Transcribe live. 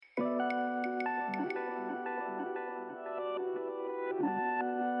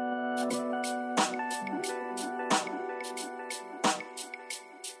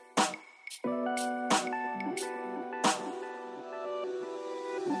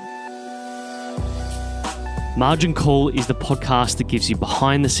Margin Call is the podcast that gives you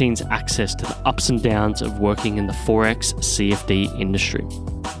behind-the-scenes access to the ups and downs of working in the Forex CFD industry.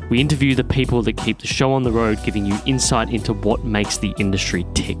 We interview the people that keep the show on the road, giving you insight into what makes the industry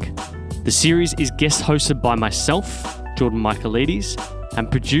tick. The series is guest hosted by myself, Jordan Michaelides, and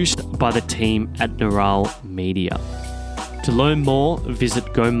produced by the team at Neural Media. To learn more, visit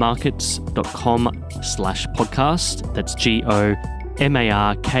gomarkets.com/podcast. That's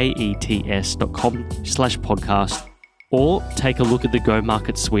gomarkets.com/podcast. Or take a look at the Go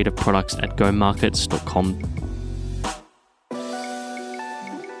Markets suite of products at gomarkets.com.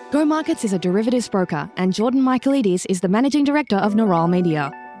 Go Markets is a derivatives broker, and Jordan Michaelides is the managing director of Neural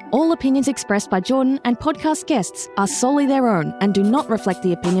Media. All opinions expressed by Jordan and podcast guests are solely their own and do not reflect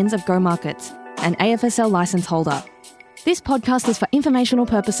the opinions of Go Markets, an AFSL license holder. This podcast is for informational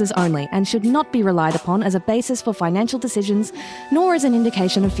purposes only and should not be relied upon as a basis for financial decisions, nor as an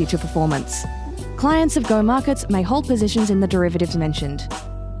indication of future performance. Clients of Go Markets may hold positions in the derivatives mentioned.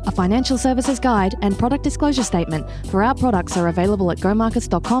 A financial services guide and product disclosure statement for our products are available at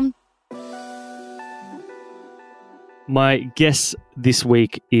gomarkets.com. My guest this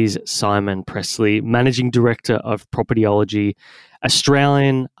week is Simon Pressley, Managing Director of Propertyology,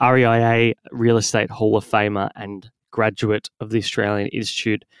 Australian REIA Real Estate Hall of Famer and graduate of the Australian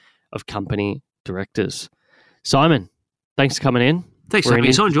Institute of Company Directors. Simon, thanks for coming in. Thanks for having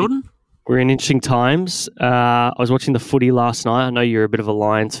us on, Jordan. We're in interesting times. I was watching the footy last night. I know you're a bit of a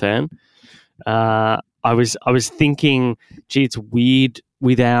Lions fan. I was thinking, gee, it's weird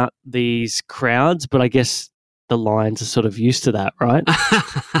without these crowds, but I guess the Lions are sort of used to that, right?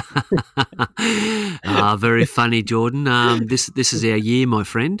 Very funny, Jordan. This is our year, my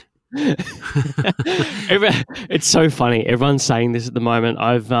friend. It's so funny. Everyone's saying this at the moment.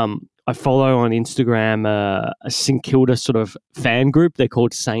 I follow on Instagram a St Kilda sort of fan group. They're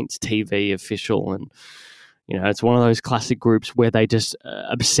called Saints TV Official, and it's one of those classic groups where they just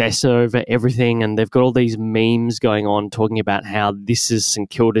obsess over everything, and they've got all these memes going on talking about how this is St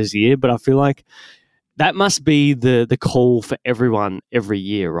Kilda's year. But I feel like that must be the call for everyone every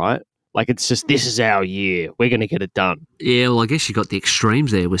year, right? Like, it's just, this is our year. We're going to get it done. Yeah, well, I guess you got the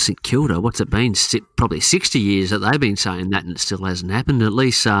extremes there with St Kilda. What's it been? Probably 60 years that they've been saying that, and it still hasn't happened. At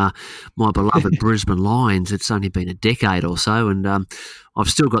least my beloved Brisbane Lions, it's only been a decade or so, and I've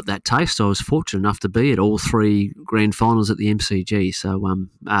still got that taste. I was fortunate enough to be at all three grand finals at the MCG. So, to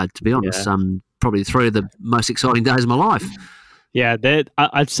be honest, probably three of the most exciting days of my life. Yeah,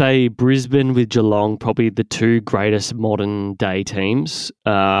 I'd say Brisbane with Geelong, probably the two greatest modern day teams,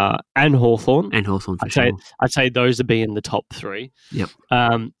 and Hawthorn. And Hawthorn, for sure. I'd say those would be in the top three. Yep.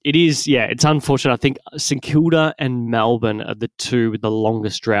 It's unfortunate. I think St Kilda and Melbourne are the two with the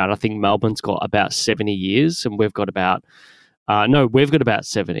longest drought. I think Melbourne's got about 70 years, and we've got about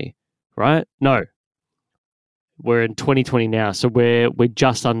 70, right? No. We're in 2020 now, so we're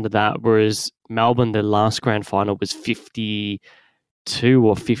just under that, whereas Melbourne, their last grand final was 52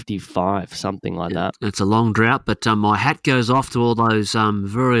 or 55, something like that. It's a long drought, but my hat goes off to all those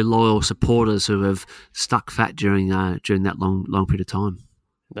very loyal supporters who have stuck fat during that long period of time.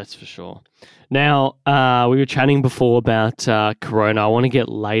 That's for sure. Now, we were chatting before about Corona. I want to get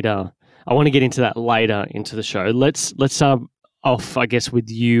into that later into the show. Let's start off, I guess,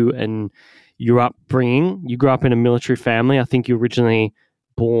 with you and your upbringing. You grew up in a military family. I think you were originally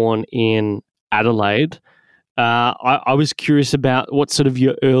born in Adelaide. I was curious about what sort of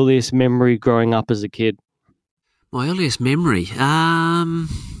your earliest memory growing up as a kid. My earliest memory? It's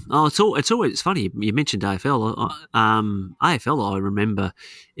funny. You mentioned AFL. AFL, I remember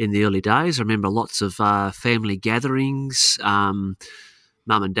in the early days. I remember lots of family gatherings.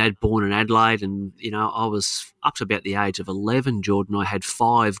 Mum and Dad born in Adelaide, and I was up to about the age of 11, Jordan. I had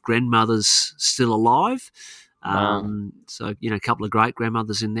 5 grandmothers still alive. So a couple of great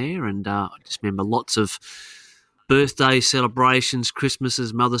grandmothers in there, and I just remember lots of birthday celebrations,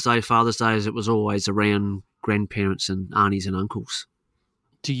 Christmases, Mother's Day, Father's Days. It was always around grandparents and aunties and uncles.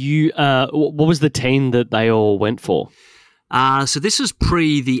 Do you? What was the team that they all went for? So this was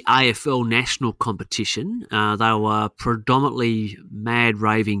pre the AFL national competition. They were predominantly mad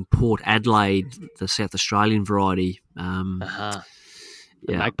raving Port Adelaide, the South Australian variety. The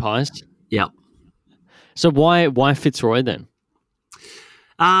Magpies. Yep. So why Fitzroy then?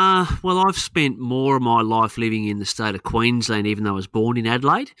 Well, I've spent more of my life living in the state of Queensland, even though I was born in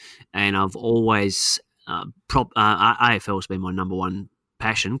Adelaide, and I've always AFL has been my number one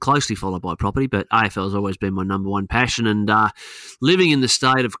passion, closely followed by property, but AFL has always been my number one passion. And living in the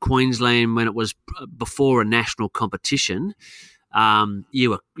state of Queensland when it was before a national competition,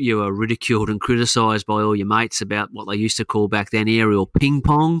 you were ridiculed and criticised by all your mates about what they used to call back then aerial ping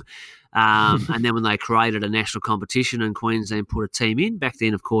pong. And then when they created a national competition and Queensland put a team in, back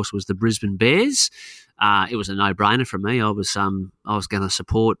then, of course, was the Brisbane Bears. It was a no-brainer for me. I was going to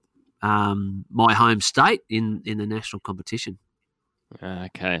support my home state in the national competition.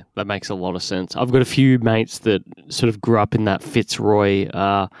 Okay, that makes a lot of sense. I've got a few mates that sort of grew up in that Fitzroy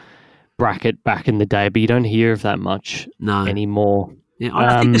bracket back in the day, but you don't hear of that much anymore. Yeah,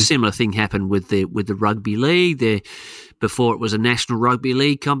 I think a similar thing happened with the rugby league. Before it was a national rugby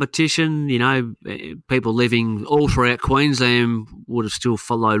league competition, people living all throughout Queensland would have still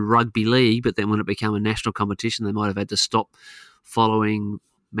followed rugby league, but then when it became a national competition, they might have had to stop following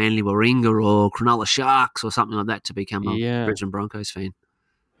Manly Warringah or Cronulla Sharks or something like that to become a Brisbane Broncos fan.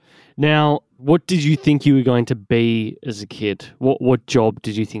 Now, what did you think you were going to be as a kid? What job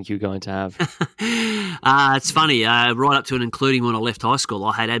did you think you were going to have? It's funny. Right up to and including when I left high school,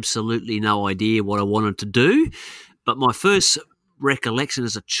 I had absolutely no idea what I wanted to do. But my first recollection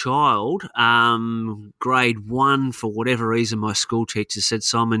as a child, grade 1, for whatever reason, my school teacher said,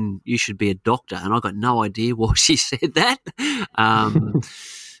 "Simon, you should be a doctor." And I got no idea why she said that.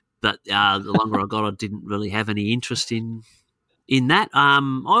 But the longer I got, I didn't really have any interest in that. I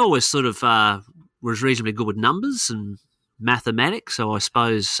always sort of was reasonably good with numbers and mathematics. So I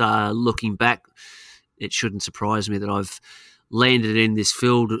suppose looking back, it shouldn't surprise me that I've landed in this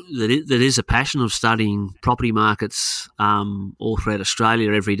field that is a passion of studying property markets all throughout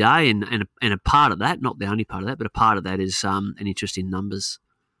Australia every day, and a part of that, not the only part of that, but a part of that is an interest in numbers.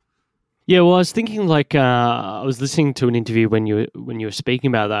 Yeah, well, I was thinking I was listening to an interview when you were speaking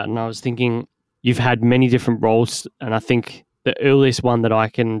about that, and I was thinking you've had many different roles, and I think the earliest one that I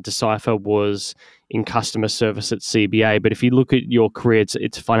can decipher was in customer service at CBA. But if you look at your career,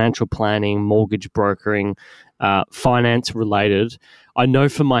 it's financial planning, mortgage brokering, finance related. I know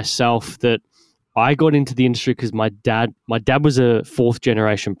for myself that I got into the industry because my dad was a 4th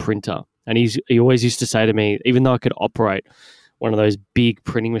generation printer, and he always used to say to me, even though I could operate one of those big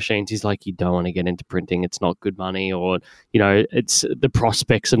printing machines, he's like, "You don't want to get into printing. It's not good money, or it's the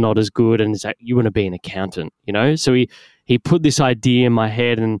prospects are not as good, and you want to be an accountant." So he put this idea in my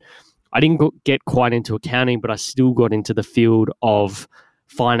head, and I didn't get quite into accounting, but I still got into the field of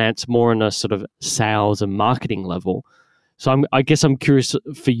finance more on a sort of sales and marketing level. So I guess I'm curious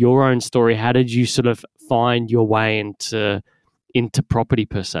for your own story. How did you sort of find your way into property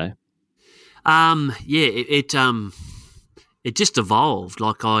per se? It just evolved.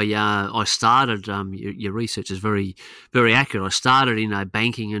 Like I started. Your research is very, very accurate. I started in a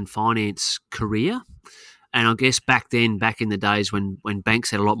banking and finance career, and I guess back in the days when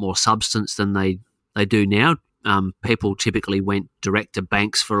banks had a lot more substance than they do now. People typically went direct to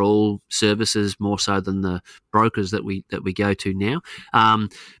banks for all services more so than the brokers that we go to now.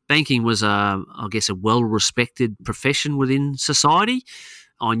 Banking was, I guess, a well-respected profession within society.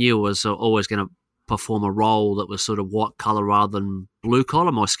 I knew I was always going to perform a role that was sort of white collar rather than blue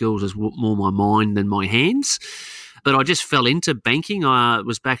collar. My skills was more my mind than my hands. But I just fell into banking. It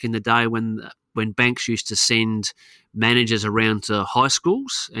was back in the day when banks used to send managers around to high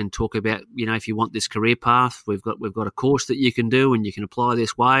schools and talk about, if you want this career path, we've got a course that you can do and you can apply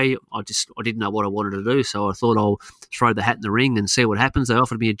this way. I didn't know what I wanted to do, so I thought I'll throw the hat in the ring and see what happens. They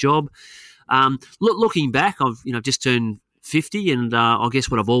offered me a job. Looking back, I've just turned 50, and I guess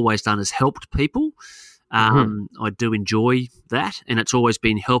what I've always done is helped people. I do enjoy that, and it's always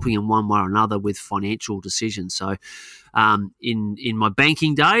been helping in one way or another with financial decisions. So in my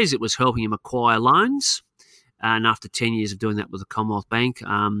banking days, it was helping him acquire loans. And after 10 years of doing that with the Commonwealth Bank,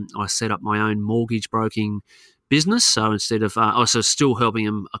 I set up my own mortgage broking business. So instead of, I was still helping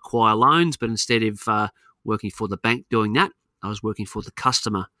him acquire loans, but instead of working for the bank doing that, I was working for the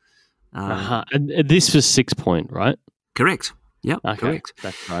customer. And this was 6 Point, right? Correct. Yep, okay, correct.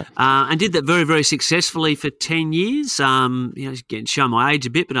 That's right. And did that very, very successfully for 10 years. Getting shown my age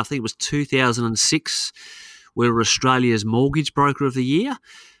a bit, but I think it was 2006 we were Australia's Mortgage Broker of the Year.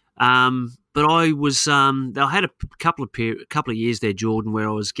 But I was, I had a couple of years there, Jordan, where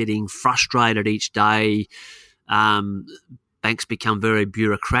I was getting frustrated each day. Banks become very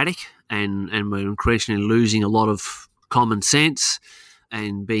bureaucratic and we're increasingly losing a lot of common sense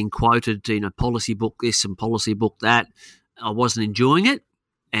and being quoted, policy book this and policy book that. I wasn't enjoying it,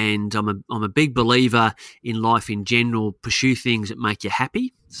 and I'm a big believer in life in general. Pursue things that make you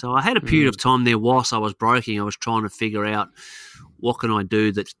happy. So I had a period of time there whilst I was broking. I was trying to figure out what can I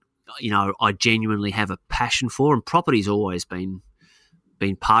do that I genuinely have a passion for, and property's always been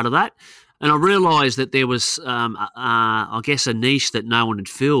part of that. And I realised that there was, I guess, a niche that no one had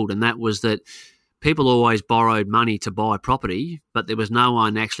filled, and that was that people always borrowed money to buy property, but there was no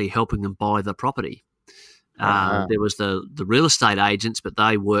one actually helping them buy the property. There was the real estate agents, but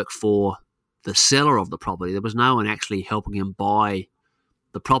they work for the seller of the property. There was no one actually helping him buy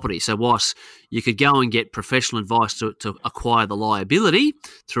the property. So whilst you could go and get professional advice to acquire the liability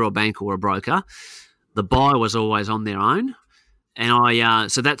through a bank or a broker, the buyer was always on their own.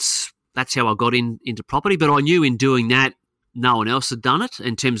 And so that's how I got into property. But I knew in doing that, no one else had done it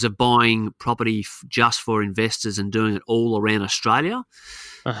in terms of buying property just for investors and doing it all around Australia.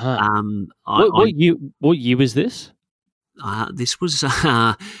 What year was this? This was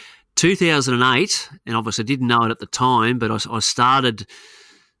 2008, and obviously didn't know it at the time, but I started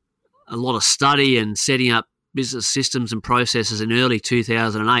a lot of study and setting up business systems and processes in early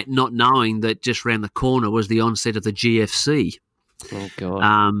 2008, not knowing that just around the corner was the onset of the GFC. Oh, God.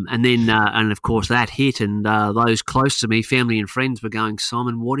 And then, and of course, that hit, and those close to me, family and friends, were going,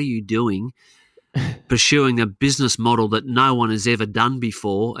 Simon, what are you doing? Pursuing a business model that no one has ever done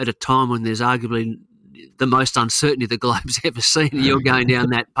before at a time when there's arguably the most uncertainty the globe's ever seen. You're going down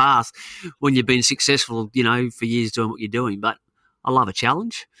that path when you've been successful, for years doing what you're doing. But I love a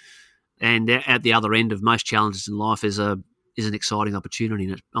challenge. And at the other end of most challenges in life is an exciting opportunity.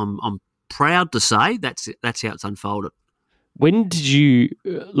 And I'm proud to say that's how it's unfolded. When did you,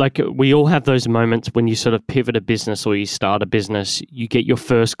 we all have those moments when you sort of pivot a business or you start a business, you get your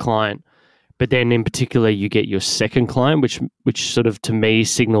first client, but then in particular you get your second client, which sort of to me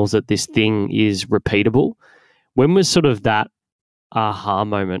signals that this thing is repeatable. When was sort of that aha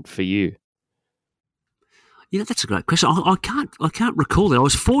moment for you? That's a great question. I can't recall that. I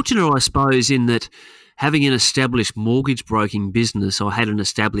was fortunate, I suppose, in that having an established mortgage broking business, I had an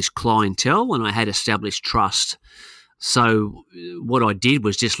established clientele and I had established trust. So what I did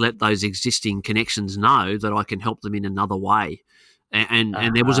was just let those existing connections know that I can help them in another way. And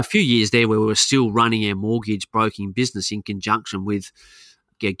there was a few years there where we were still running our mortgage broking business in conjunction with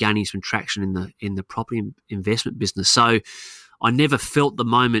gaining some traction in the property investment business. So I never felt the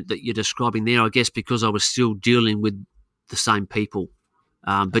moment that you're describing there, I guess, because I was still dealing with the same people,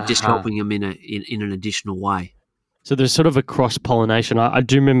 but just helping them in an additional way. So there's sort of a cross-pollination. I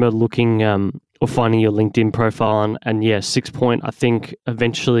do remember looking or finding your LinkedIn profile, and yeah, 6 Point, I think,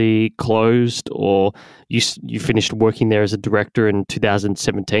 eventually closed, or you finished working there as a director in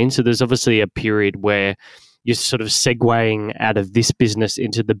 2017. So there's obviously a period where you're sort of segueing out of this business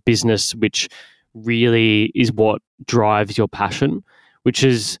into the business which really is what drives your passion, which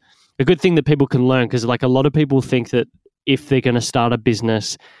is a good thing that people can learn, because a lot of people think that if they're going to start a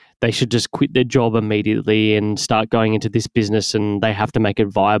business, they should just quit their job immediately and start going into this business, and they have to make it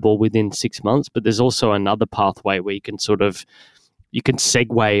viable within 6 months. But there's also another pathway where you can segue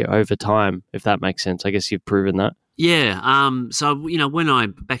over time, if that makes sense. I guess you've proven that. Yeah. So,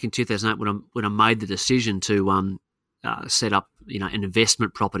 when back in 2008, when I made the decision to set up, an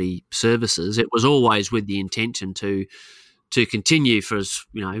investment property services, it was always with the intention to continue for as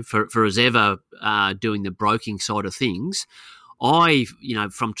ever doing the broking side of things.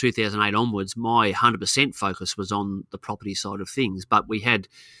 From 2008 onwards, my 100% focus was on the property side of things, but we had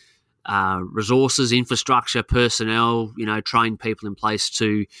resources, infrastructure, personnel, trained people in place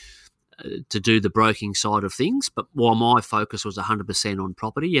to do the broking side of things. But while my focus was 100% on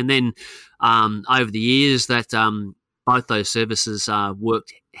property, and then over the years that both those services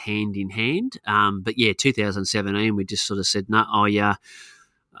worked hand in hand. But yeah, 2017, we just sort of said, no, I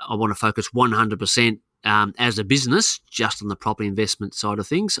want to focus 100%. As a business, just on the property investment side of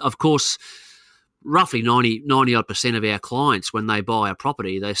things. Of course, roughly 90% of our clients, when they buy a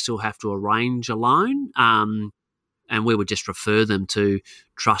property, they still have to arrange a loan, and we would just refer them to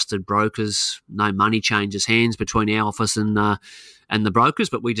trusted brokers. No money changes hands between our office and the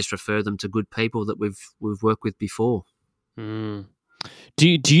brokers, but we just refer them to good people that we've worked with before. Mm. Do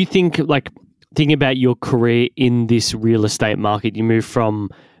you think, thinking about your career in this real estate market, you move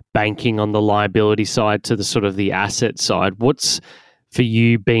from banking on the liability side to the sort of the asset side. What's for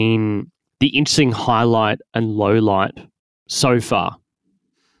you been the interesting highlight and low light so far?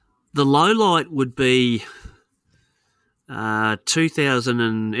 The low light would be 2000,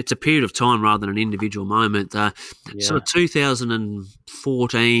 and it's a period of time rather than an individual moment. So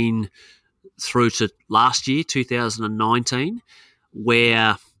 2014 through to last year, 2019,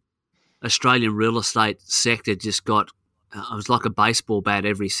 where Australian real estate sector just got it was like a baseball bat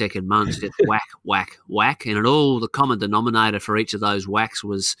every second month, just whack, whack, whack. And the common denominator for each of those whacks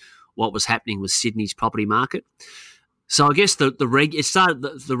was what was happening with Sydney's property market. So I guess the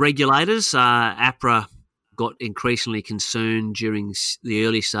regulators, APRA, got increasingly concerned during the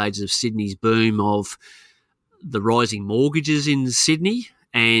early stages of Sydney's boom of the rising mortgages in Sydney.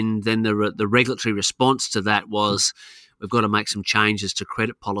 And then the regulatory response to that was, we've got to make some changes to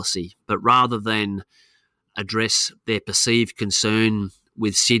credit policy. But rather than address their perceived concern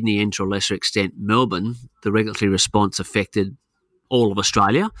with Sydney and to a lesser extent Melbourne, the regulatory response affected all of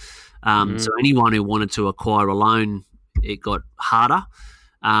Australia. So anyone who wanted to acquire a loan, it got harder.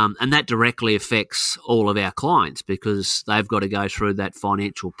 And that directly affects all of our clients because they've got to go through that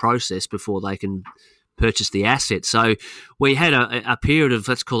financial process before they can purchase the asset. So we had a period of,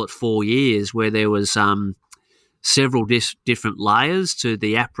 let's call it 4 years, where there was several different layers to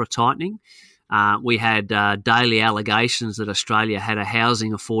the APRA tightening. We had daily allegations that Australia had a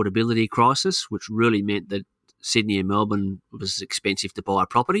housing affordability crisis, which really meant that Sydney and Melbourne was expensive to buy a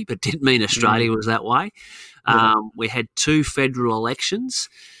property, but didn't mean Australia was that way. We had 2 federal elections,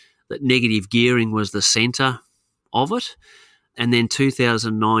 that negative gearing was the centre of it. And then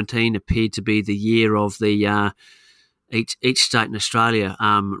 2019 appeared to be the year of the each state in Australia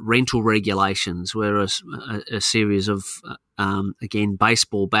rental regulations, where a series of again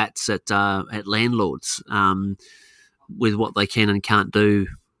baseball bats at landlords with what they can and can't do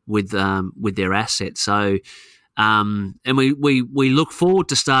with their assets. So and we look forward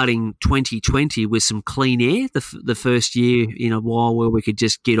to starting 2020 with some clean air, the first year in a while where we could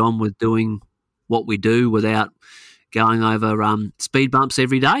just get on with doing what we do without going over speed bumps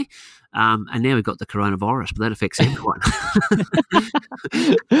every day. And now we've got the coronavirus, but that affects everyone.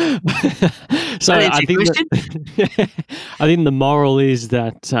 So I think the moral is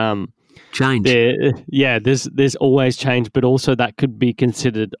that change. There's always change, but also that could be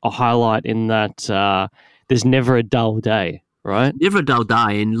considered a highlight in that there's never a dull day, right? Never a dull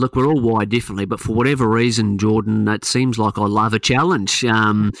day. And look, we're all wired differently, but for whatever reason, Jordan, it seems like I love a challenge.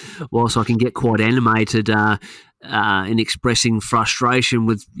 Whilst I can get quite animated in expressing frustration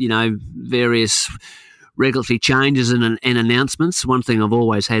with, various regulatory changes and announcements, one thing I've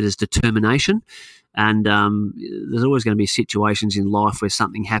always had is determination. And there's always going to be situations in life where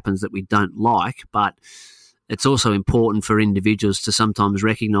something happens that we don't like, but it's also important for individuals to sometimes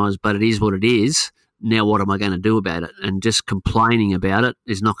recognise, but it is what it is. Now what am I going to do about it? And just complaining about it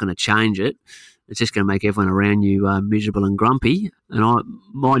is not going to change it. It's just going to make everyone around you miserable and grumpy. And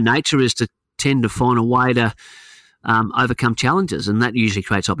my nature is to tend to find a way to overcome challenges, and that usually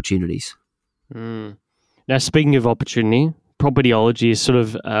creates opportunities. Now, speaking of opportunity, Propertyology is sort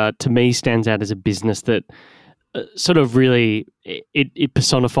of, to me, stands out as a business that sort of really, it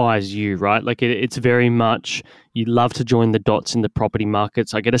personifies you, right? Like it's very much, you love to join the dots in the property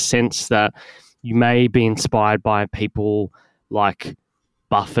markets. I get a sense that you may be inspired by people like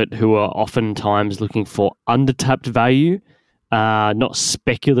Buffett, who are oftentimes looking for undertapped value, not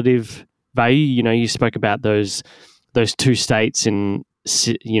speculative value. You spoke about those 2 states in,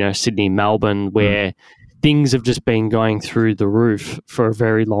 Sydney, Melbourne, where things have just been going through the roof for a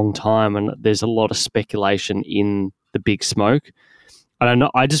very long time, and there's a lot of speculation in the big smoke. I don't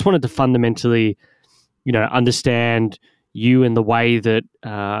know. I just wanted to fundamentally, understand you and the way that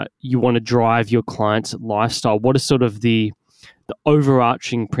you want to drive your clients' lifestyle. What are sort of the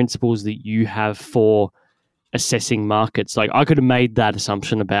overarching principles that you have for assessing markets? Like, I could have made that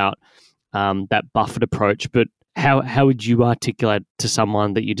assumption about that Buffett approach, but how would you articulate to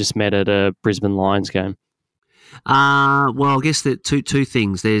someone that you just met at a Brisbane Lions game? Well, I guess that two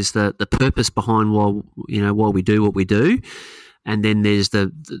things. There's the purpose behind why we do what we do, and then there's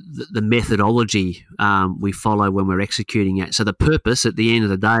the methodology we follow when we're executing it. So the purpose, at the end of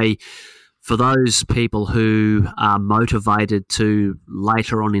the day, for those people who are motivated to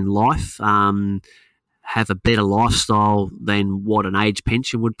later on in life have a better lifestyle than what an age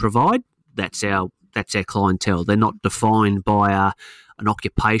pension would provide, that's our clientele. They're not defined by an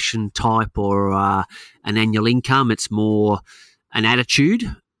occupation type or an annual income. It's more an attitude,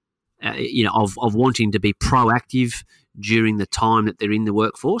 of wanting to be proactive during the time that they're in the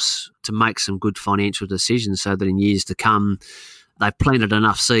workforce to make some good financial decisions, so that in years to come they've planted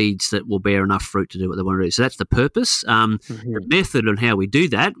enough seeds that will bear enough fruit to do what they want to do. So that's the purpose. The method on how we do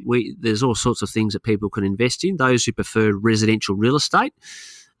that, there's all sorts of things that people can invest in. Those who prefer residential real estate,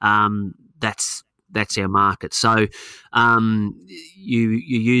 that's our market. So you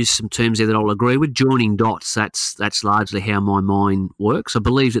use some terms there that I'll agree with. Joining dots, that's largely how my mind works. I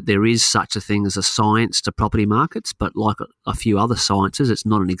believe that there is such a thing as a science to property markets, but like a few other sciences, it's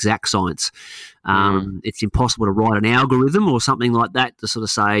not an exact science. It's impossible to write an algorithm or something like that to sort of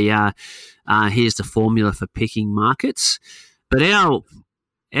say, here's the formula for picking markets. But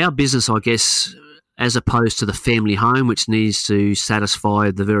our business, I guess, as opposed to the family home, which needs to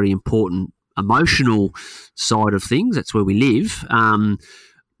satisfy the very important emotional side of things, that's where we live.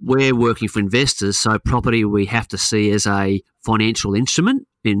 we're working for investors, so property we have to see as a financial instrument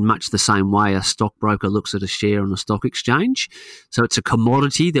in much the same way a stockbroker looks at a share on a stock exchange. So it's a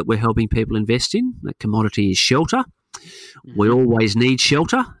commodity that we're helping people invest in. That commodity is shelter. We always need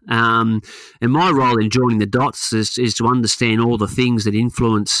shelter. And my role in joining the dots is to understand all the things that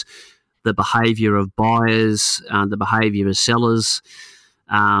influence the behaviour of buyers, the behaviour of sellers.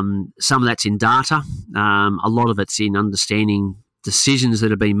 Some of that's in data. A lot of it's in understanding decisions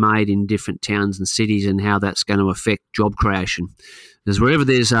that have been made in different towns and cities and how that's going to affect job creation. Because wherever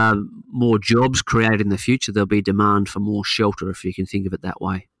there's more jobs created in the future, there'll be demand for more shelter, if you can think of it that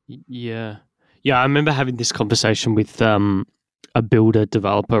way. Yeah. Yeah, I remember having this conversation with a builder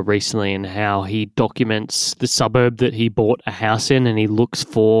developer recently and how he documents the suburb that he bought a house in, and he looks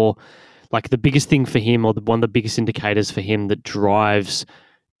for, like, the biggest thing for him, or one of the biggest indicators for him that drives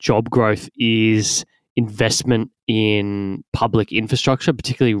job growth is investment in public infrastructure,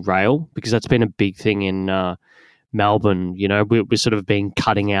 particularly rail, because that's been a big thing in Melbourne. You know, we're sort of been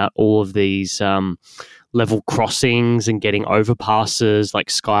cutting out all of these level crossings and getting overpasses like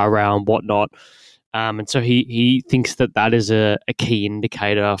Skyrail and whatnot. And so he thinks that is a key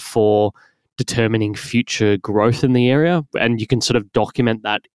indicator for determining future growth in the area, and you can sort of document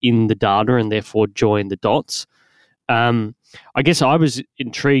that in the data and therefore join the dots. I guess I was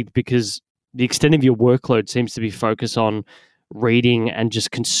intrigued because the extent of your workload seems to be focused on reading and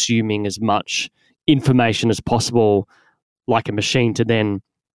just consuming as much information as possible, like a machine, to then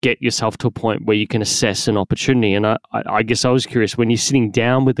get yourself to a point where you can assess an opportunity. And I guess I was curious, when you're sitting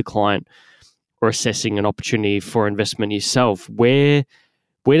down with the client or assessing an opportunity for investment yourself, where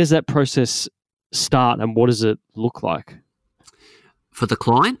does that process start and what does it look like? For the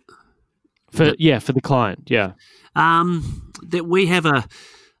client? For the client, yeah. That we have a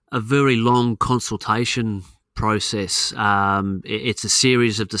very long consultation process. It's a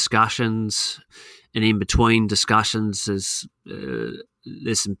series of discussions, and in between discussions there's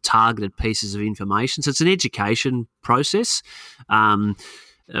some targeted pieces of information. So it's an education process.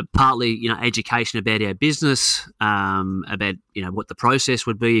 Partly, education about our business, about, what the process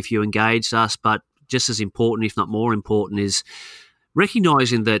would be if you engaged us. But just as important, if not more important, is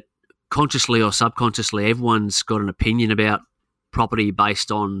recognising that consciously or subconsciously, everyone's got an opinion about property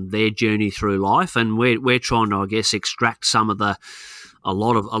based on their journey through life, and we're trying to, I guess, extract some of a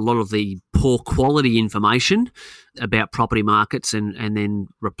lot of the poor quality information about property markets and then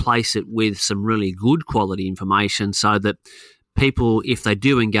replace it with some really good quality information, so that people, if they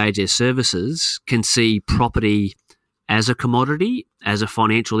do engage their services, can see property as a commodity, as a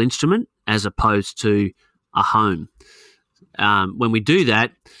financial instrument, as opposed to a home. When we do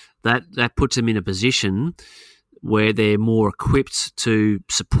that, that puts them in a position where they're more equipped to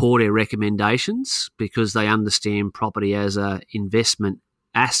support our recommendations, because they understand property as an investment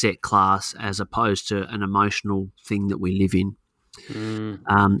asset class as opposed to an emotional thing that we live in.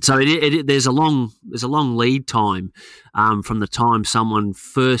 So there's a long lead time from the time someone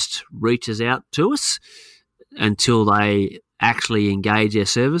first reaches out to us until they actually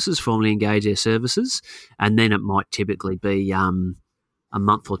formally engage our services, and then it might typically be a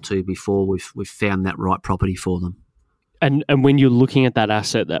month or two before we've found that right property for them. And when you're looking at that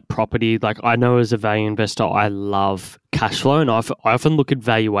asset, that property, like, I know as a value investor, I love cash flow, and I often look at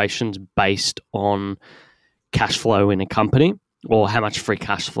valuations based on cash flow in a company or how much free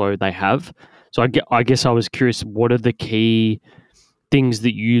cash flow they have. So I guess I was curious, what are the key things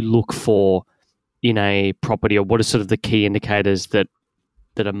that you look for in a property, or what are sort of the key indicators that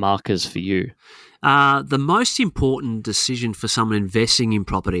are markers for you? The most important decision for someone investing in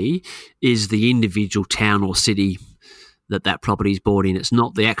property is the individual town or city that property is bought in. It's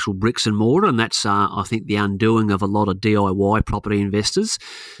not the actual bricks and mortar, and that's I think the undoing of a lot of DIY property investors.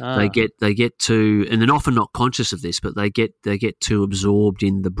 They get to, and they're often not conscious of this, but they get too absorbed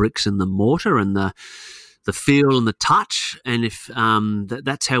in the bricks and the mortar and the feel and the touch. And if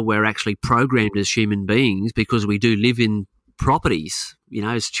that's how we're actually programmed as human beings, because we do live in properties.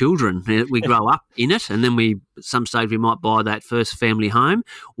 As children, we grow up in it, and then at some stage we might buy that first family home.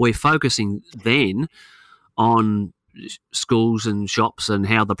 We're focusing then on schools and shops and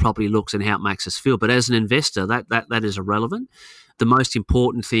how the property looks and how it makes us feel. But as an investor, that is irrelevant. The most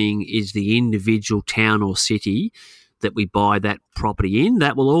important thing is the individual town or city that we buy that property in.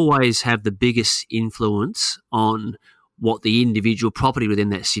 That will always have the biggest influence on what the individual property within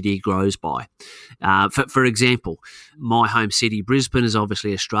that city grows by. For example, my home city, Brisbane, is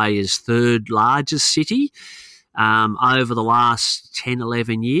obviously Australia's third largest city. Over the last 10,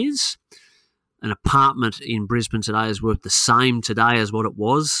 11 years, an apartment in Brisbane today is worth the same today as what it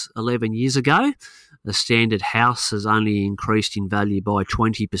was 11 years ago. the standard house has only increased in value by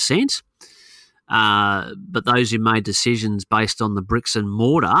 20%. But those who made decisions based on the bricks and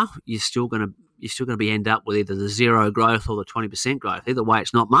mortar, you're still going to end up with either the zero growth or the 20% growth. Either way,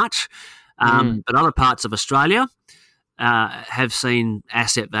 it's not much. But other parts of Australia have seen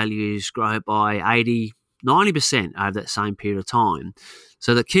asset values grow by 80, 90% over that same period of time.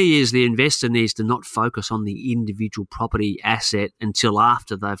 So the key is the investor needs to not focus on the individual property asset until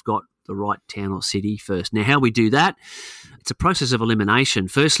after they've got the right town or city first. Now, how we do that, it's a process of elimination.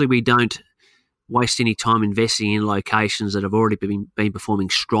 Firstly, we don't waste any time investing in locations that have already been performing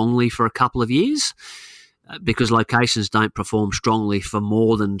strongly for a couple of years, because locations don't perform strongly for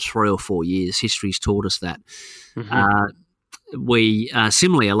more than 3 or 4 years. History's taught us that.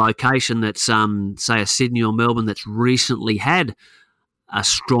 Similarly, a location that's, say, a Sydney or Melbourne that's recently had a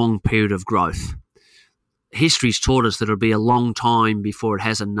strong period of growth. History's taught us that it'll be a long time before it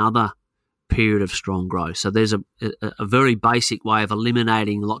has another period of strong growth. So there's a very basic way of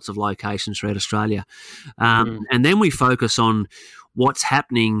eliminating lots of locations throughout Australia. And then we focus on what's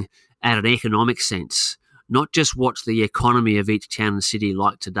happening at an economic sense, not just what's the economy of each town and city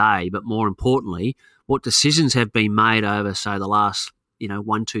like today, but more importantly, what decisions have been made over, say, the last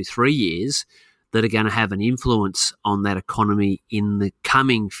 1, 2, 3 years that are going to have an influence on that economy in the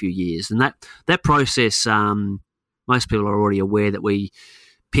coming few years. And that process, most people are already aware that we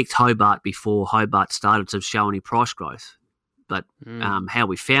picked Hobart before Hobart started to show any price growth. But how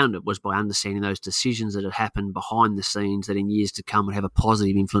we found it was by understanding those decisions that had happened behind the scenes that in years to come would have a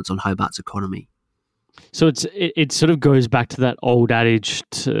positive influence on Hobart's economy. So it sort of goes back to that old adage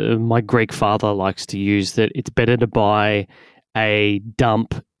my Greek father likes to use, that it's better to buy a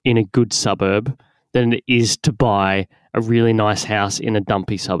dump in a good suburb than it is to buy a really nice house in a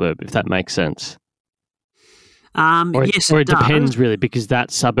dumpy suburb, if that makes sense. Yes, it depends really, because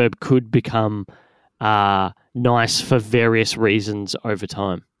that suburb could become nice for various reasons over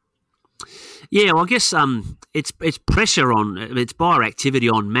time. Yeah, well, I guess it's pressure on, it's buyer activity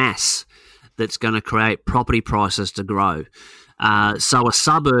en masse that's going to create property prices to grow. So a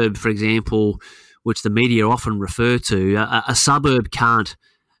suburb, for example, which the media often refer to, a suburb can't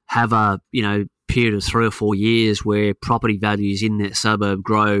have a period of 3 or 4 years where property values in that suburb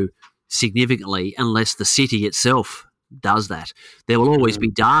grow significantly unless the city itself does that. There will always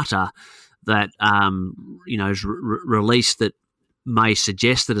be data that is released that may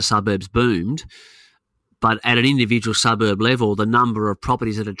suggest that a suburb's boomed, but at an individual suburb level, the number of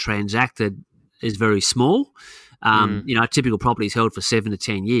properties that are transacted is very small. A typical property is held for 7 to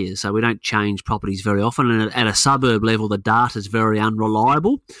 10 years, so we don't change properties very often. And at a suburb level, the data is very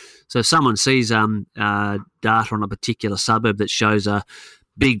unreliable. So if someone sees data on a particular suburb that shows a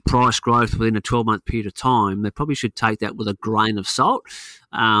big price growth within a 12-month period of time, they probably should take that with a grain of salt.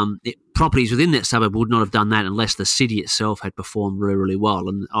 Properties within that suburb would not have done that unless the city itself had performed really, really well,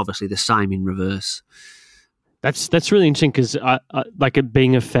 and obviously the same in reverse. That's really interesting, because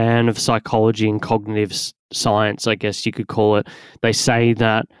being a fan of psychology and cognitive science, I guess you could call it, they say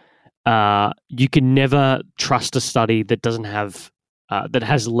that you can never trust a study that doesn't have that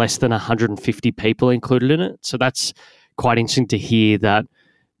has less than 150 people included in it. So that's quite interesting to hear that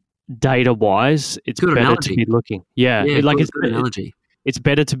data-wise, it's good better analogy. to be looking. It's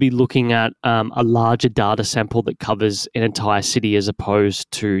better to be looking at a larger data sample that covers an entire city as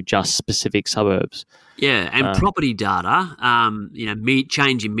opposed to just specific suburbs. Yeah, and property data,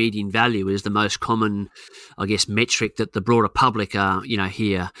 change in median value is the most common, I guess, metric that the broader public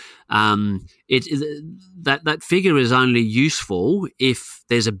hear. That figure is only useful if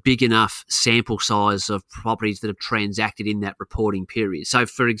there's a big enough sample size of properties that have transacted in that reporting period. So,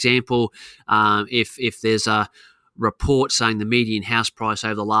 for example, if there's a report saying the median house price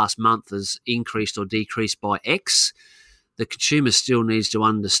over the last month has increased or decreased by X, the consumer still needs to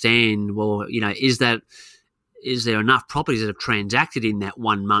understand, well, is there enough properties that have transacted in that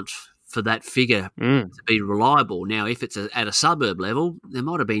 1 month for that figure to be reliable? Now, if it's at a suburb level, there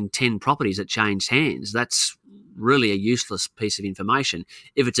might have been 10 properties that changed hands. That's really a useless piece of information.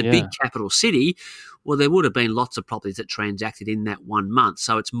 If it's a big capital city, well, there would have been lots of properties that transacted in that 1 month.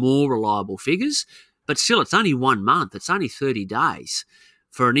 So it's more reliable figures, but still it's only 1 month. It's only 30 days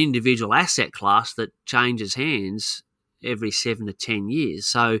for an individual asset class that changes hands every 7 to 10 years.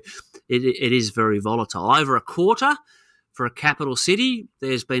 So it is very volatile. Over a quarter for a capital city,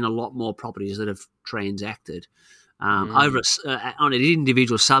 there's been a lot more properties that have transacted. On an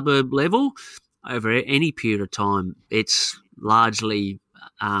individual suburb level, over any period of time, it's largely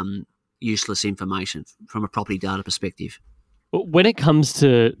useless information from a property data perspective. When it comes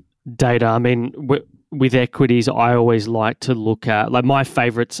to data, I mean, with equities, I always like to look at, like, my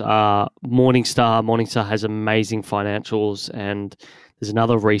favorites are Morningstar. Morningstar has amazing financials, and there's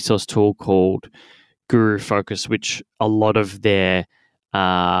another resource tool called Guru Focus, which a lot of their,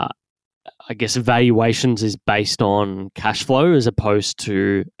 I guess, valuations is based on cash flow as opposed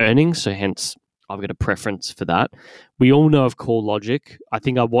to earnings. So hence, I've got a preference for that. We all know of CoreLogic. I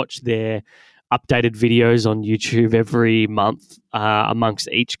think I watch their updated videos on YouTube every month amongst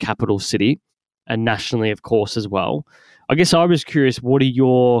each capital city and nationally, of course, as well. I guess I was curious, what are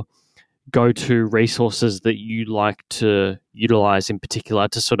your go-to resources that you like to utilize in particular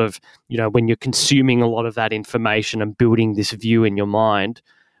to sort of, when you're consuming a lot of that information and building this view in your mind,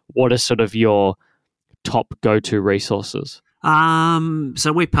 what are sort of your top go-to resources?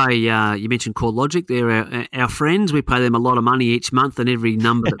 So we pay, you mentioned CoreLogic, they're our friends. We pay them a lot of money each month, and every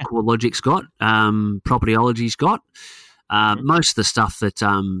number that CoreLogic's got, Propertyology's got. Most of the stuff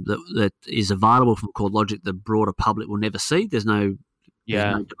that is available from CoreLogic, the broader public will never see. There's no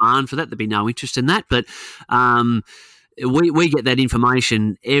demand for that. There'd be no interest in that. But we get that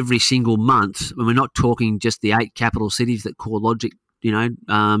information every single month, and we're not talking just the 8 capital cities that CoreLogic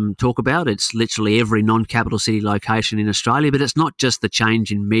talk about. It's literally every non-capital city location in Australia, but it's not just the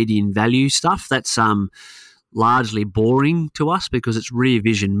change in median value stuff. That's largely boring to us because it's rear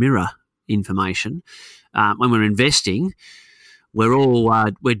vision mirror information. When we're investing, we're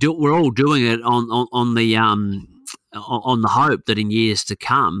all doing it on the hope that in years to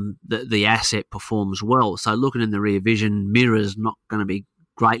come that the asset performs well. So looking in the rear vision mirror is not going to be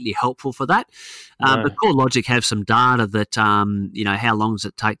greatly helpful for that. But CoreLogic have some data that, how long does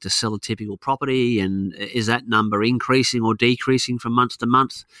it take to sell a typical property, and is that number increasing or decreasing from month to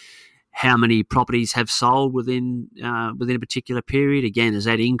month? How many properties have sold within a particular period? Again, is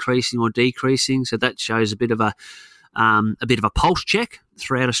that increasing or decreasing? So that shows a bit of a pulse check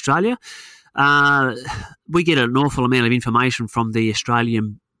throughout Australia. We get an awful amount of information from the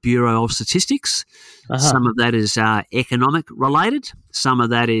Australian Bureau of Statistics. Some of that is economic related. Some of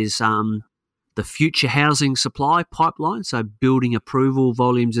that is the future housing supply pipeline. So building approval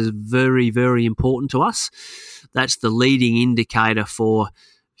volumes is very, very important to us. That's the leading indicator for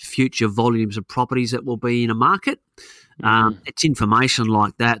future volumes of properties that will be in a market. It's information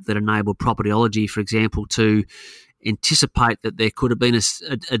like that enable Propertyology, for example, to anticipate that there could have been a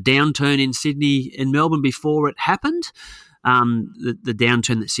downturn in Sydney and Melbourne before it happened. The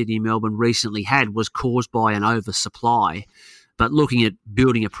downturn that Sydney and Melbourne recently had was caused by an oversupply. But looking at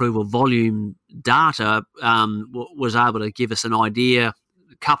building approval volume data was able to give us an idea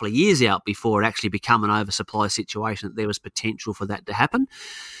a couple of years out before it actually became an oversupply situation that there was potential for that to happen.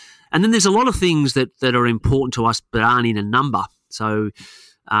 And then there's a lot of things that are important to us but aren't in a number. So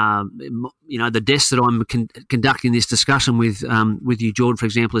the desk that I'm conducting this discussion with you, Jordan, for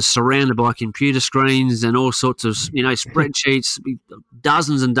example, is surrounded by computer screens and all sorts of spreadsheets,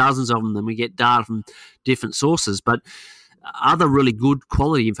 dozens and dozens of them. And we get data from different sources, but other really good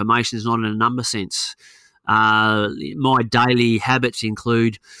quality information is not in a number sense. My daily habits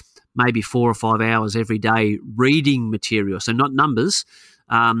include maybe 4 or 5 hours every day reading material, so not numbers,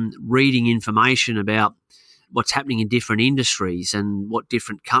 reading information about what's happening in different industries and what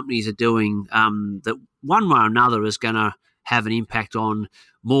different companies are doing that one way or another is going to have an impact on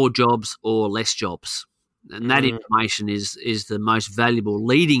more jobs or less jobs. And that information is the most valuable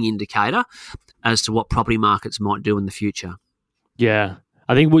leading indicator as to what property markets might do in the future. Yeah.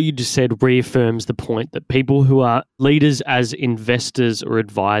 I think what you just said reaffirms the point that people who are leaders as investors or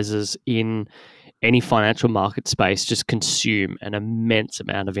advisors in any financial market space just consume an immense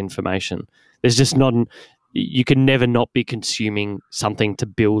amount of information. There's just you can never not be consuming something to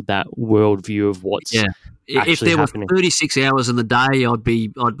build that worldview of what's if there happening. were 36 hours in the day, I'd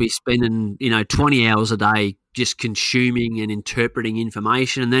be spending 20 hours a day just consuming and interpreting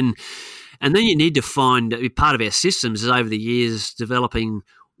information, and then you need to find part of our systems is over the years developing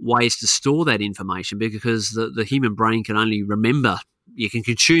ways to store that information, because the human brain can only remember. You can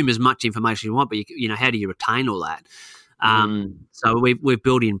consume as much information as you want, but how do you retain all that? So we've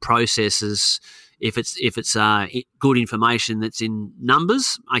built in processes. If it's good information that's in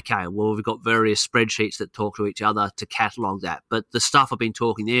numbers, okay, well, we've got various spreadsheets that talk to each other to catalogue that. But the stuff I've been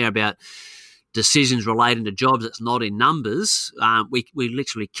talking there about decisions relating to jobs that's not in numbers, we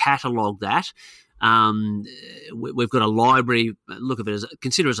literally catalogue that. We've got a library.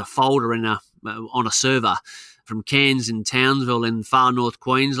 Consider it as a folder on a server, from Cairns in Townsville in far north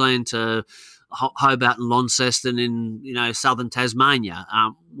Queensland to Hobart and Launceston in southern Tasmania.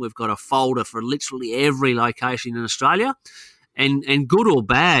 We've got a folder for literally every location in Australia, and good or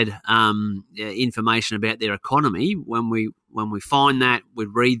bad information about their economy. When we find that, we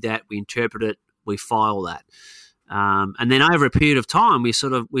read that, we interpret it, we file that. And then over a period of time, we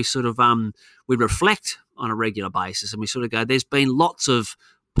reflect on a regular basis, and we sort of go, there's been lots of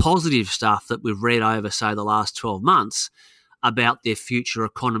positive stuff that we've read over, say, the last 12 months about their future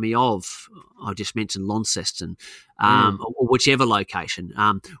economy of, I just mentioned Launceston, or whichever location.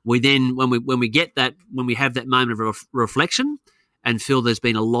 We then, when we have that moment of reflection and feel there's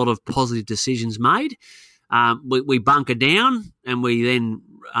been a lot of positive decisions made, we bunker down and we then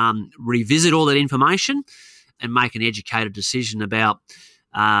revisit all that information and make an educated decision about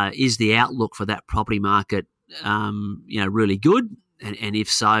is the outlook for that property market really good, and if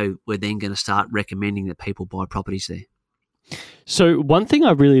so, we're then going to start recommending that people buy properties there. So one thing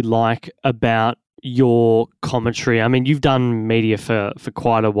I really like about your commentary, I mean, you've done media for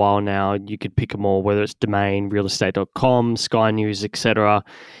quite a while now. You could pick them all, whether it's Domain, realestate.com, Sky News, etc.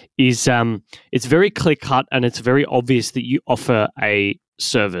 Is it's very clear cut and it's very obvious that you offer a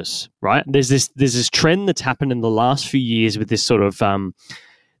service, right? There's this trend that's happened in the last few years with this sort of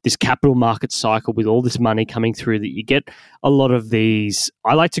this capital market cycle with all this money coming through, that you get a lot of these,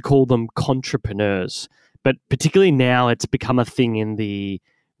 I like to call them contrapreneurs, but particularly now it's become a thing in the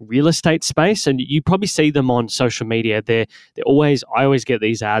real estate space, and you probably see them on social media. I always get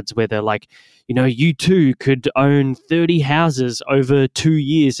these ads where they're like, you too could own 30 houses over 2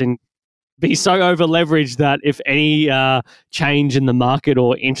 years and be so over leveraged that if any change in the market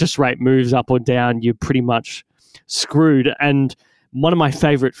or interest rate moves up or down, you're pretty much screwed. And one of my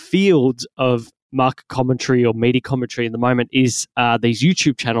favorite fields of market commentary or media commentary at the moment is these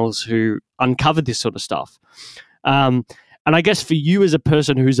YouTube channels who uncover this sort of stuff. And I guess for you as a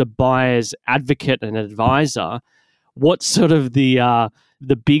person who's a buyer's advocate and advisor, what's sort of the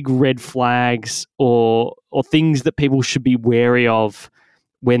big red flags or things that people should be wary of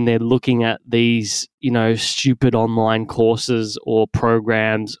when they're looking at these, stupid online courses or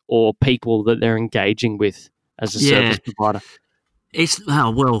programs or people that they're engaging with as a service provider?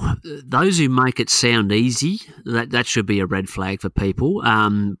 Those who make it sound easy, that should be a red flag for people.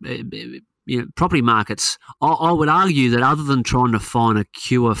 Property markets, I would argue that other than trying to find a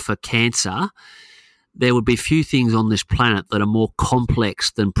cure for cancer, there would be few things on this planet that are more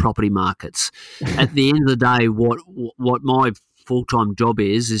complex than property markets. At the end of the day, what my full-time job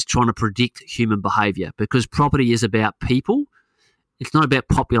is trying to predict human behaviour, because property is about people. It's not about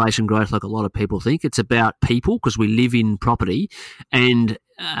population growth like a lot of people think. It's about people, because we live in property, and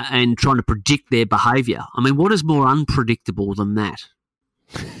trying to predict their behaviour. I mean, what is more unpredictable than that?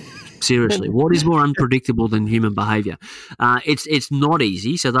 Seriously, what is more unpredictable than human behaviour? It's not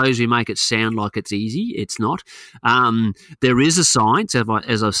easy. So those who make it sound like it's easy, it's not. There is a science,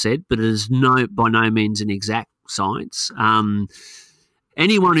 as I've said, but it is by no means an exact science.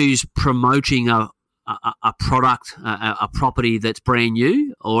 Anyone who's promoting a product, a property that's brand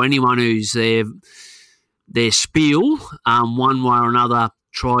new, or anyone who's their spiel, one way or another,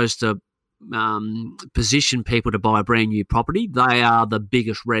 tries to position people to buy a brand new property, they are the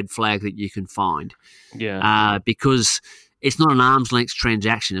biggest red flag that you can find. Yeah. Because it's not an arm's length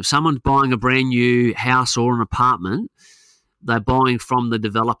transaction. If someone's buying a brand new house or an apartment, they're buying from the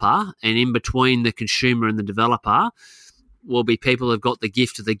developer, and in between the consumer and the developer will be people who've got the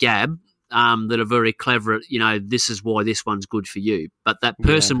gift of the gab, that are very clever at, this is why this one's good for you. But that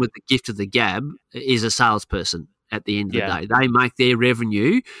person with the gift of the gab is a salesperson at the end of the day. They make their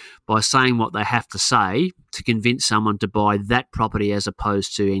revenue by saying what they have to say to convince someone to buy that property as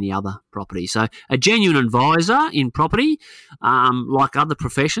opposed to any other property. So a genuine advisor in property, like other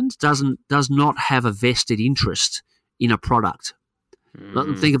professions, does not have a vested interest in a product.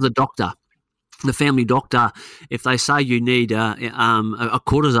 Think of the doctor. The family doctor, if they say you need a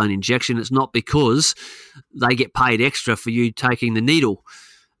cortisone injection, it's not because they get paid extra for you taking the needle.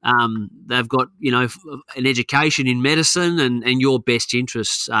 They've got, an education in medicine and your best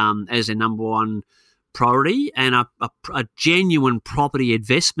interests as their number one priority. And a genuine property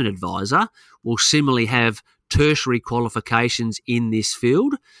investment advisor will similarly have tertiary qualifications in this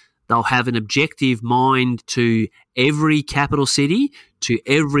field. They'll have an objective mind to every capital city, to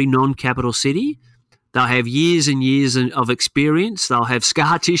every non-capital city. They'll have years and years of experience. They'll have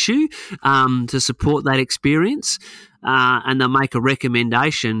scar tissue to support that experience, and they'll make a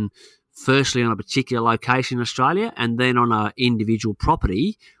recommendation, firstly on a particular location in Australia, and then on an individual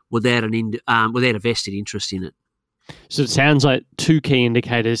property without a vested interest in it. So it sounds like two key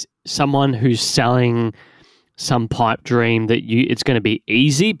indicators: someone who's selling some pipe dream that it's going to be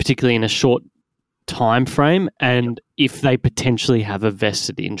easy, particularly in a short time frame, and if they potentially have a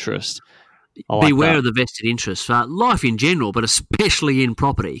vested interest. Beware of the vested interest for life in general, but especially in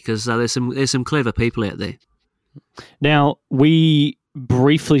property, because there's some clever people out there. Now, we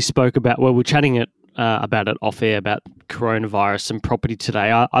briefly spoke about, well, we're chatting about it off air about coronavirus and property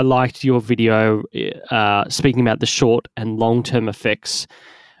today. I liked your video speaking about the short and long-term effects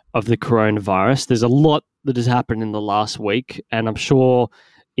of the coronavirus. There's a lot that has happened in the last week, and I'm sure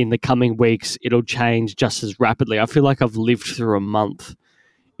in the coming weeks it'll change just as rapidly. I feel like I've lived through a month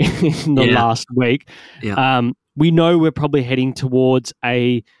in the last week. Yeah. We know we're probably heading towards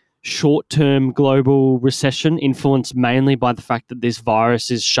a short-term global recession, influenced mainly by the fact that this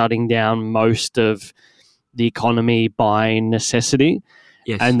virus is shutting down most of the economy by necessity.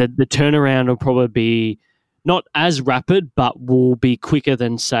 Yes. And the turnaround will probably be not as rapid, but will be quicker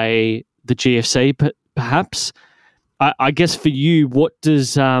than, say, the GFC, perhaps. I guess for you, what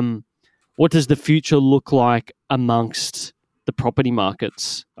does the future look like amongst the property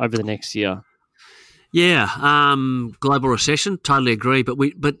markets over the next year? Yeah, global recession, totally agree.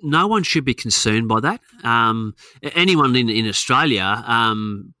 But no one should be concerned by that. Anyone in Australia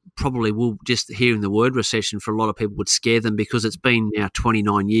probably will, just hearing the word recession for a lot of people would scare them, because it's been now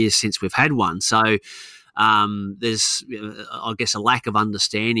 29 years since we've had one. So there's, I guess, a lack of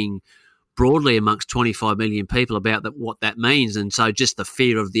understanding broadly amongst 25 million people about what that means. And so just the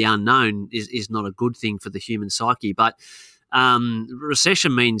fear of the unknown is not a good thing for the human psyche. But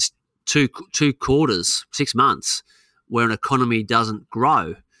recession means two quarters, 6 months, where an economy doesn't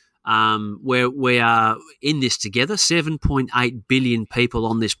grow. Where we are in this together, 7.8 billion people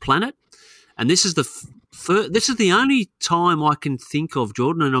on this planet, and this is the only time I can think of,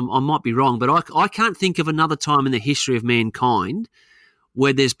 Jordan, and I might be wrong, but I can't think of another time in the history of mankind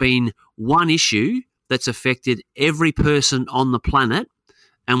where there's been one issue that's affected every person on the planet,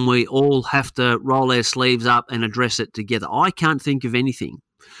 and we all have to roll our sleeves up and address it together. I can't think of anything.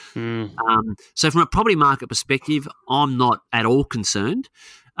 So from a property market perspective, I'm not at all concerned.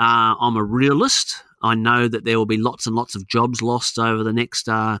 I'm a realist. I know that there will be lots and lots of jobs lost over the next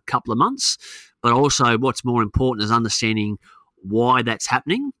couple of months, but also what's more important is understanding why that's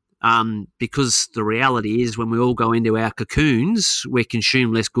happening, because the reality is when we all go into our cocoons, we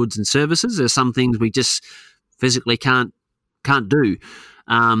consume less goods and services. There's some things we just physically can't do.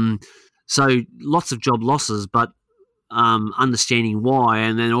 So lots of job losses, but understanding why,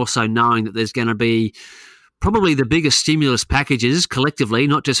 and then also knowing that there's going to be probably the biggest stimulus packages collectively,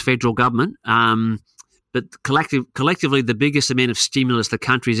 not just federal government, but collectively the biggest amount of stimulus the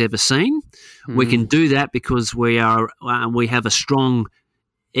country's ever seen. We can do that because we have a strong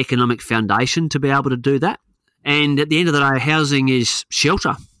economic foundation to be able to do that. And at the end of the day, housing is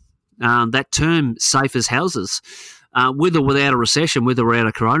shelter. That term, safe as houses, with or without a recession, with or without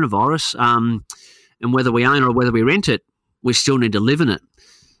a coronavirus, and whether we own or whether we rent it, we still need to live in it.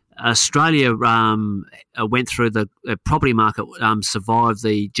 Australia went through the property market, survived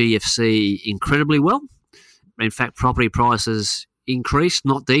the GFC incredibly well. In fact, property prices increased,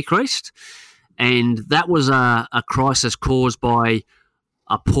 not decreased. And that was a crisis caused by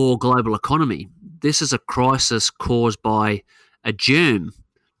a poor global economy. This is a crisis caused by a germ,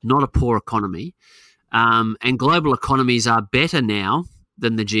 not a poor economy. And global economies are better now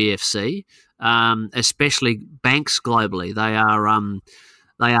than the GFC, especially banks globally.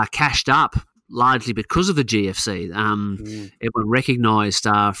 They are cashed up largely because of the GFC. Everyone recognised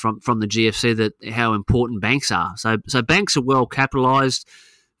from the GFC that how important banks are. So banks are well capitalised.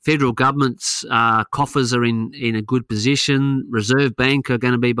 Federal government's coffers are in a good position. Reserve Bank are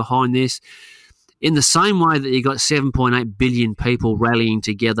going to be behind this. In the same way that you got 7.8 billion people rallying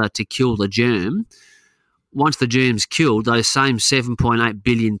together to kill the germ, once the germ's killed, those same 7.8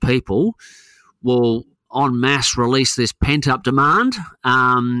 billion people will en masse release this pent-up demand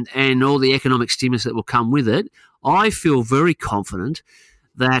and all the economic stimulus that will come with it. I feel very confident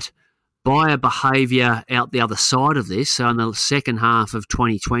that buyer behaviour out the other side of this, so in the second half of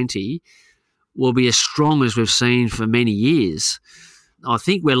 2020, will be as strong as we've seen for many years. I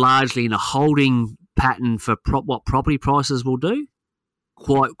think we're largely in a holding pattern for what property prices will do,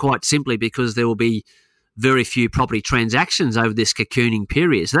 quite simply because there will be very few property transactions over this cocooning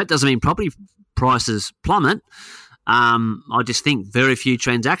period. So that doesn't mean property prices plummet. I just think very few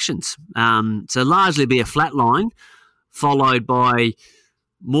transactions. So largely be a flat line, followed by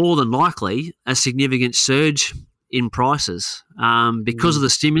more than likely a significant surge in prices because of the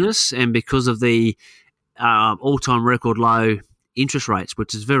stimulus and because of the all-time record low interest rates,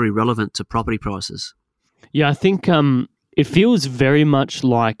 which is very relevant to property prices. Yeah, I think it feels very much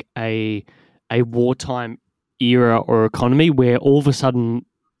like a wartime era or economy where all of a sudden,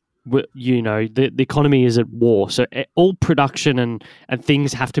 you know, the economy is at war. So all production and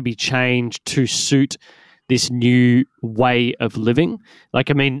things have to be changed to suit this new way of living. Like,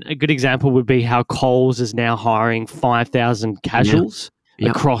 I mean, a good example would be how Coles is now hiring 5,000 casuals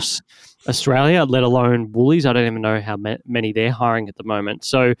across Australia, let alone Woolies. I don't even know how many they're hiring at the moment.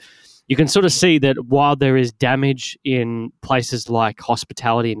 So you can sort of see that while there is damage in places like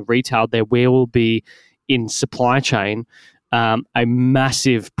hospitality and retail, there will be in supply chain a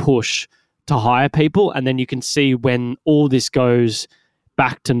massive push to hire people. And then you can see when all this goes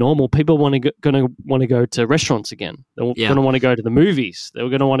back to normal, people going to want to go to restaurants again. They're going to want to go to the movies. They're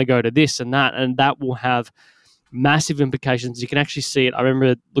going to want to go to this and that will have massive implications. You can actually see it. I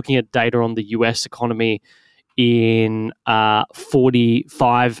remember looking at data on the US economy in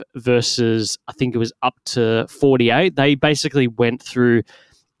 45 versus, I think it was up to 48. They basically went through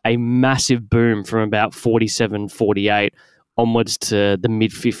a massive boom from about 47, 48 onwards to the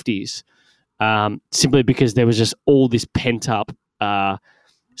mid-50s, simply because there was just all this pent-up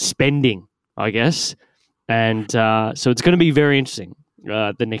spending, I guess. And so it's going to be very interesting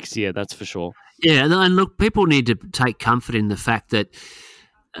the next year, that's for sure. Yeah, and look, people need to take comfort in the fact that,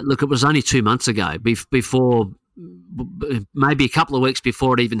 look, it was only 2 months ago, before, maybe a couple of weeks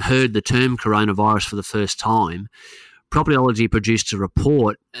before it even heard the term coronavirus for the first time, Propertyology produced a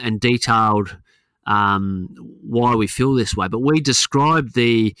report and detailed why we feel this way. But we described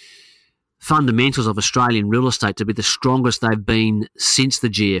the fundamentals of Australian real estate to be the strongest they've been since the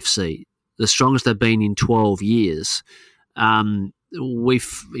GFC, the strongest they've been in 12 years. And we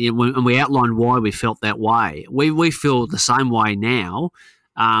outlined why we felt that way. We feel the same way now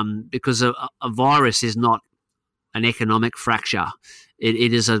because a virus is not an economic fracture.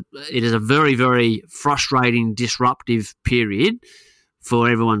 It is a very, very frustrating, disruptive period for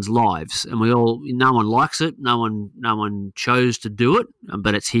everyone's lives, and no one likes it. No one chose to do it,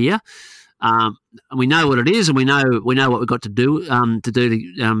 but it's here. And we know what it is, and we know what we've got to do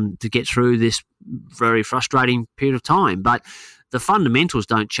to get through this very frustrating period of time. But the fundamentals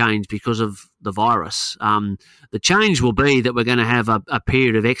don't change because of the virus. The change will be that we're going to have a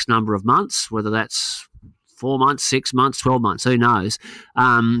period of X number of months, whether that's 4 months, 6 months, 12 months, who knows?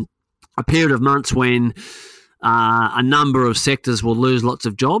 A period of months when a number of sectors will lose lots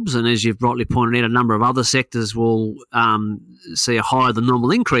of jobs, and as you've rightly pointed out, a number of other sectors will see a higher than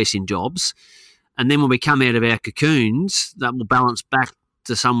normal increase in jobs. And then when we come out of our cocoons, that will balance back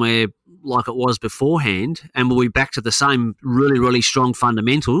to somewhere like it was beforehand, and we'll be back to the same really, really strong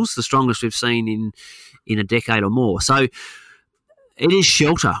fundamentals, the strongest we've seen in a decade or more. So it is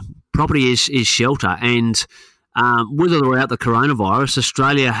shelter. Property is shelter. And with or without the coronavirus,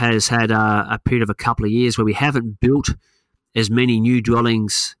 Australia has had a period of a couple of years where we haven't built as many new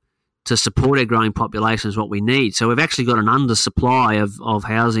dwellings to support our growing population as what we need. So we've actually got an undersupply of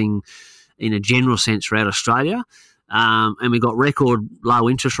housing in a general sense throughout Australia. And we've got record low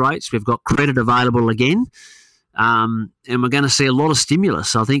interest rates. We've got credit available again. And we're going to see a lot of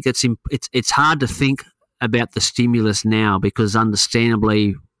stimulus. I think it's hard to think about the stimulus now because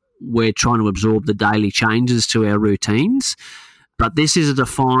understandably we're trying to absorb the daily changes to our routines. But this is a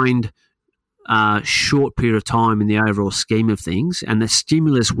defined short period of time in the overall scheme of things, and the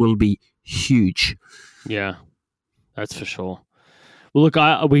stimulus will be huge. Yeah, that's for sure. Well,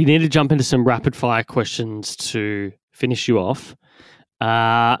 look, we need to jump into some rapid fire questions to finish you off.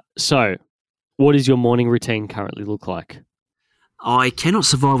 So, what does your morning routine currently look like? I cannot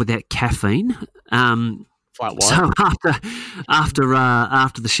survive without caffeine. Flat white. So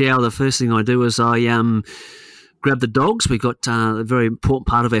after the shower, the first thing I do is I grab the dogs. We've got a very important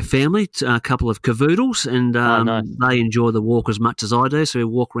part of our family, a couple of cavoodles, and nice. They enjoy the walk as much as I do. So we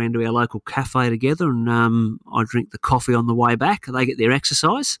walk around to our local cafe together, and I drink the coffee on the way back. They get their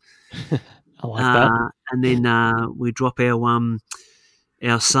exercise. I like that. And then we drop our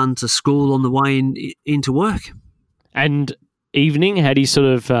son to school on the way into work. And evening, how do you sort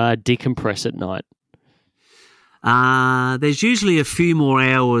of decompress at night? There's usually a few more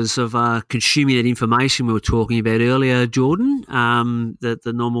hours of consuming that information we were talking about earlier, Jordan.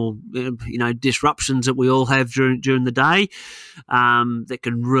 The normal, disruptions that we all have during the day that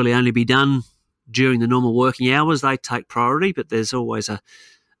can really only be done during the normal working hours. They take priority, but there's always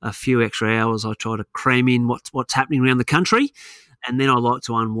a few extra hours I try to cram in what's happening around the country. And then I like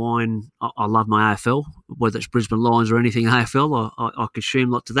to unwind. I love my AFL, whether it's Brisbane Lions or anything AFL. I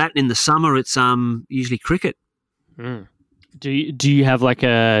consume lots of that. And in the summer, it's usually cricket. Mm. Do you have like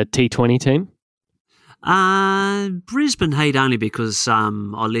a T20 team? Brisbane Heat only because I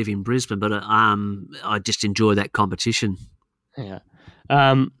live in Brisbane, but I just enjoy that competition. Yeah.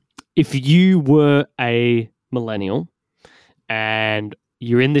 If you were a millennial and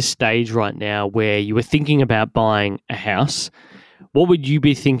you're in this stage right now where you were thinking about buying a house, what would you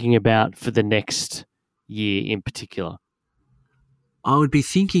be thinking about for the next year in particular? I would be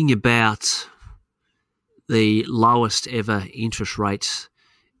thinking about the lowest ever interest rates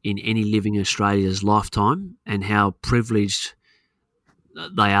in any living Australia's lifetime and how privileged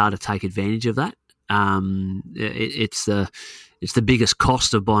they are to take advantage of that. It's the biggest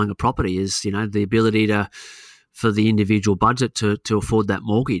cost of buying a property is, the ability for the individual budget to afford that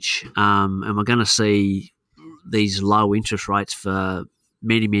mortgage. And we're going to see these low interest rates for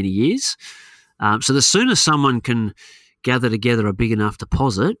many, many years. So the sooner someone can gather together a big enough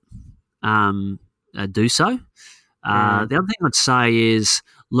deposit, do so. The other thing I'd say is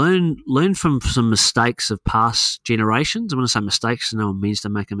learn from some mistakes of past generations. I want to say mistakes, no one means to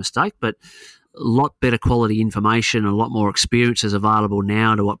make a mistake, but a lot better quality information, a lot more experience is available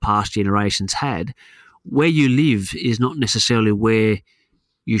now to what past generations had. Where you live is not necessarily where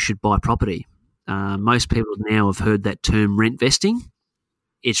you should buy property. Most people now have heard that term rent vesting.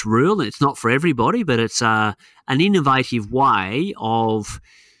 It's real. It's not for everybody, but it's an innovative way of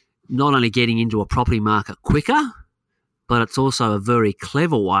not only getting into a property market quicker, but it's also a very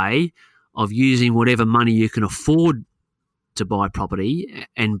clever way of using whatever money you can afford to buy property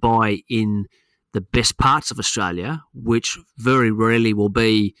and buy in the best parts of Australia, which very rarely will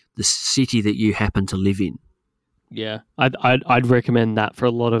be the city that you happen to live in. Yeah, I'd recommend that for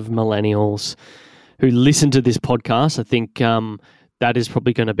a lot of millennials who listen to this podcast. I think that is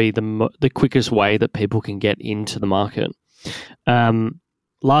probably going to be the quickest way that people can get into the market.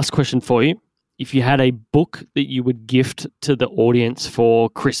 Last question for you. If you had a book that you would gift to the audience for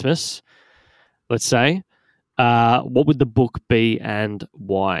Christmas, let's say, what would the book be and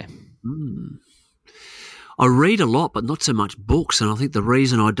why? I read a lot, but not so much books. And I think the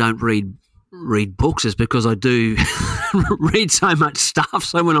reason I don't read books is because I do read so much stuff.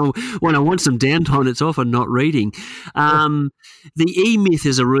 So when I want some downtime, it's often not reading. The E-Myth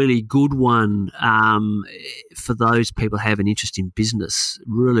is a really good one for those people who have an interest in business.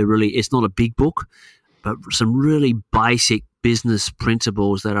 Really, really, it's not a big book, but some really basic business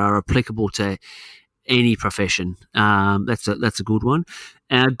principles that are applicable to any profession. That's a good one.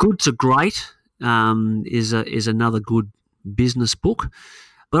 Good to Great is another good business book.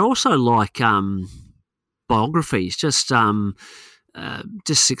 But also like biographies, just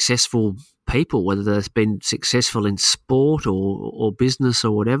successful people, whether they've been successful in sport or business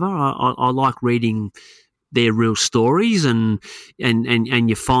or whatever. I like reading their real stories, and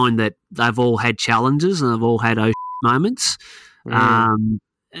you find that they've all had challenges and they've all had moments. And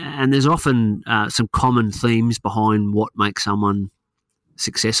there's often some common themes behind what makes someone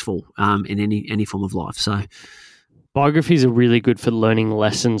successful in any form of life. So biographies are really good for learning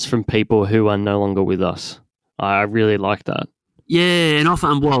lessons from people who are no longer with us. I really like that. Yeah, and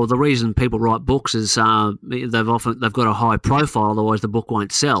often, the reason people write books is they've got a high profile, otherwise the book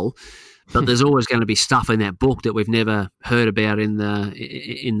won't sell. But there's always going to be stuff in that book that we've never heard about in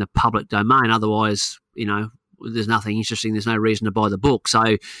the public domain. Otherwise, there's nothing interesting. There's no reason to buy the book.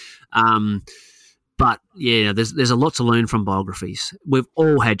 So, but yeah, there's a lot to learn from biographies. We've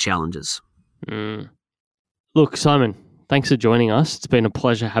all had challenges. Look, Simon, thanks for joining us. It's been a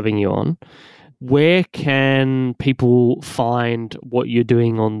pleasure having you on. Where can people find what you're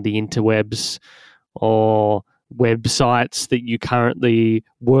doing on the interwebs or websites that you currently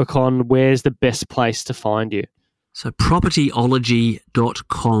work on? Where's the best place to find you? So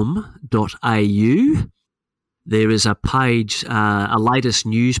propertyology.com.au. There is a page, a latest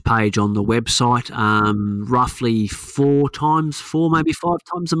news page on the website, roughly 4, maybe 5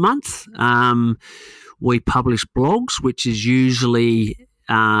 times a month. We publish blogs, which is usually,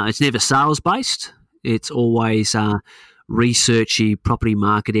 it's never sales-based. It's always researchy property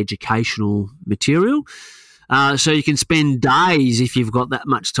market educational material. So you can spend days, if you've got that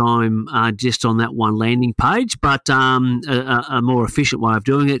much time, just on that one landing page. But a more efficient way of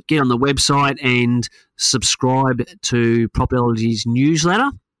doing it, get on the website and subscribe to Propertyology's newsletter.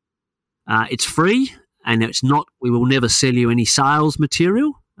 It's free, and we will never sell you any sales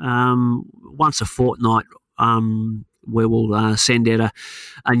material. Once a fortnight, we will send out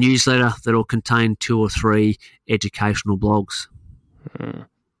a newsletter that will contain 2 or 3 educational blogs.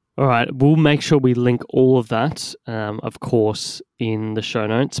 All right. We'll make sure we link all of that, of course, in the show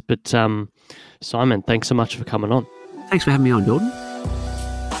notes. But Simon, thanks so much for coming on. Thanks for having me on, Jordan.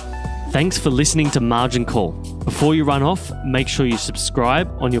 Thanks for listening to Margin Call. Before you run off, make sure you subscribe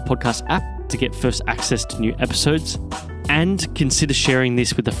on your podcast app to get first access to new episodes. And consider sharing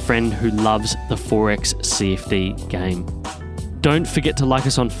this with a friend who loves the Forex CFD game. Don't forget to like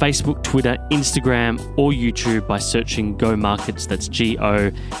us on Facebook, Twitter, Instagram, or YouTube by searching Go Markets. That's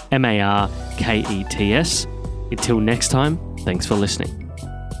GOMARKETS. Until next time, thanks for listening.